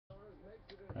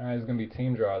Alright, it's going to be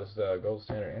team draw. This is a Gold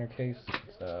Standard Intercase.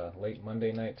 It's late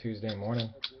Monday night, Tuesday morning.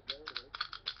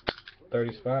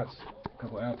 30 spots. A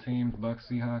couple out teams, Bucks,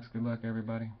 Seahawks. Good luck,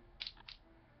 everybody.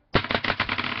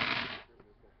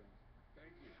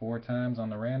 4 times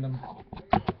on the random.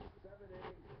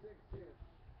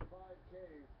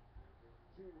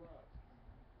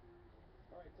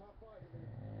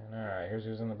 And alright, here's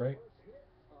who's in the break.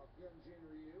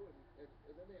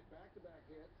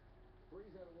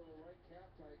 Freeze had a little right cap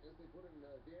tightness. They put in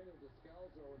Daniel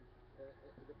Descalzo, and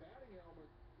the batting helmet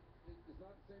is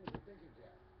not the same as the thinking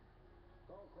cap.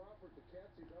 Carl Crawford, the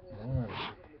catch, he double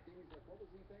Matheny's like, what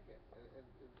was he thinking?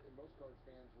 And most Cards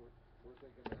fans were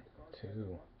thinking that the Cards had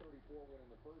a 134 win in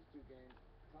the first 2 games,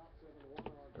 top 7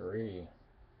 1 on 3.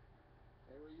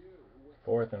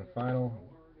 Fourth and final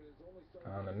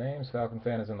on the names. Falcon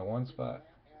Fan is in the 1 spot.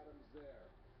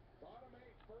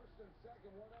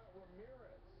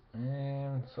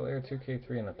 And Solaire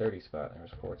 2K3 in the 30 spot. There's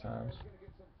 4 times.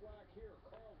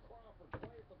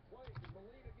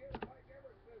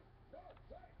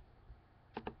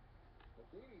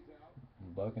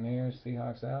 Buccaneers,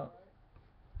 Seahawks out.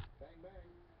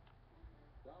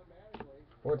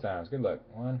 4 times. Good luck.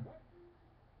 1,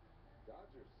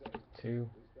 2,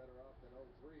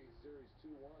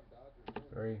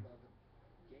 3.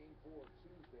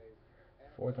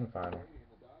 Fourth and final.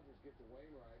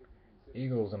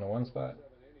 Eagles in the 1 spot.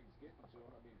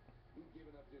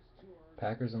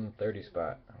 Packers in the 30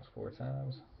 spot. That was 4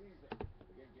 times.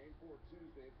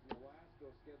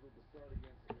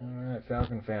 Alright,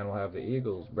 Falcon Fan will have the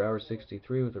Eagles. Brower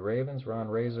 63 with the Ravens. Ron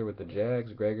Razor with the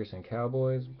Jags. Gregerson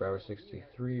Cowboys. Brower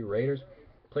 63 Raiders.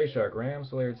 Playshark Rams.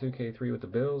 Solaire 2K3 with the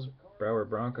Bills. Brower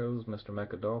Broncos. Mr.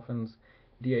 Mecha Dolphins.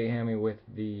 D.A. Hammy with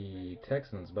the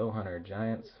Texans. Bowhunter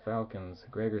Giants. Falcons.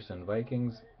 Gregerson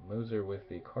Vikings. Moser with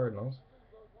the Cardinals.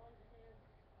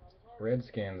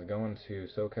 Redskins going to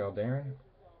SoCal Darren.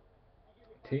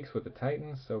 Teeks with the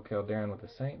Titans. SoCal Darren with the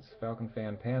Saints. Falcon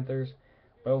Fan Panthers.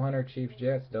 Bowhunter Chiefs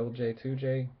Jets. Double J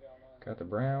 2J. Got the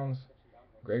Browns.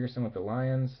 Gregerson with the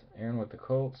Lions. Aaron with the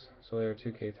Colts. Solaire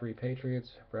 2K3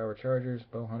 Patriots. Brower Chargers.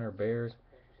 Bowhunter Bears.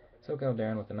 SoCal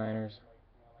Darren with the Niners.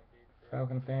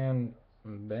 Falcon Fan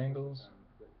Bengals.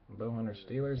 Bowhunter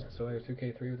Steelers. Solaire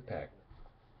 2K3 with the Pack.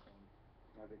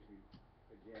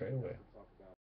 Trade away.